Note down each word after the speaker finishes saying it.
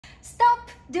stop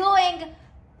doing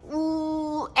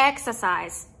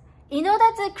exercise. In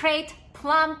order to create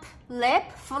plump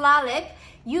lip, fuller lip,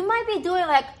 you might be doing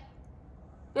like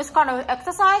this kind of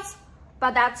exercise,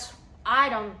 but I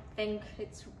don't think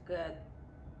it's good.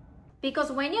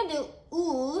 Because when you do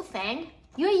ooh thing,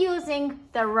 you're using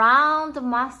the round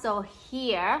muscle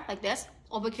here, like this,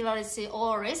 orbicularis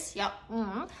oris, yep.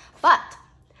 But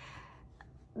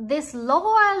this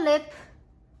lower lip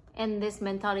and this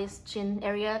mentalis chin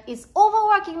area is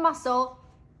overworking muscle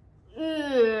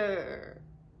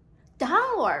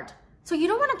downward. So you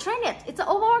don't want to train it. It's an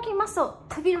overworking muscle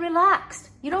to be relaxed.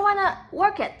 You don't want to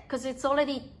work it because it's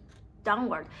already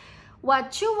downward.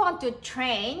 What you want to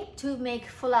train to make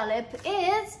fuller lip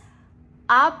is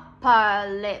upper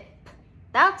lip.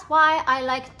 That's why I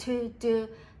like to do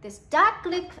this duck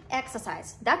lip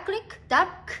exercise. Duck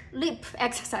lip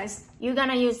exercise. You're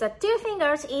gonna use the 2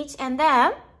 fingers each and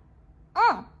then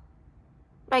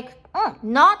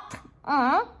not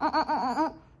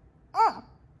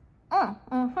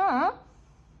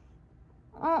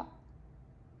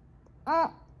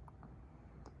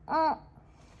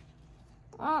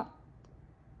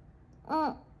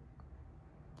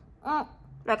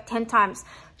like 10 times.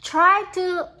 Try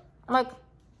to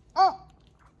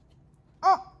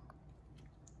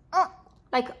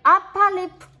like upper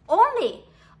lip only.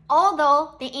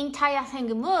 Although the entire thing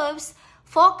moves,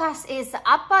 focus is the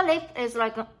upper lip is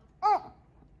like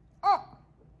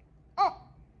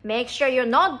make sure you're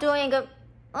not doing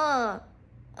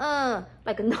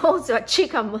like nose or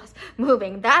cheek are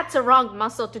moving. That's a wrong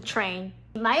muscle to train.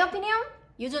 In my opinion,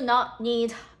 you do not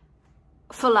need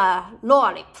fuller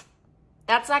lower lip.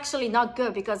 That's actually not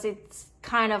good because it's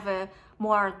kind of a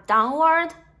more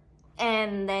downward,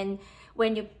 and then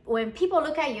when people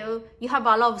look at you, you have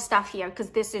a lot of stuff here because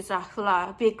this is a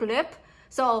fuller big lip.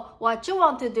 So what you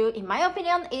want to do, in my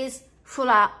opinion, is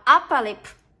fuller upper lip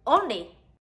only.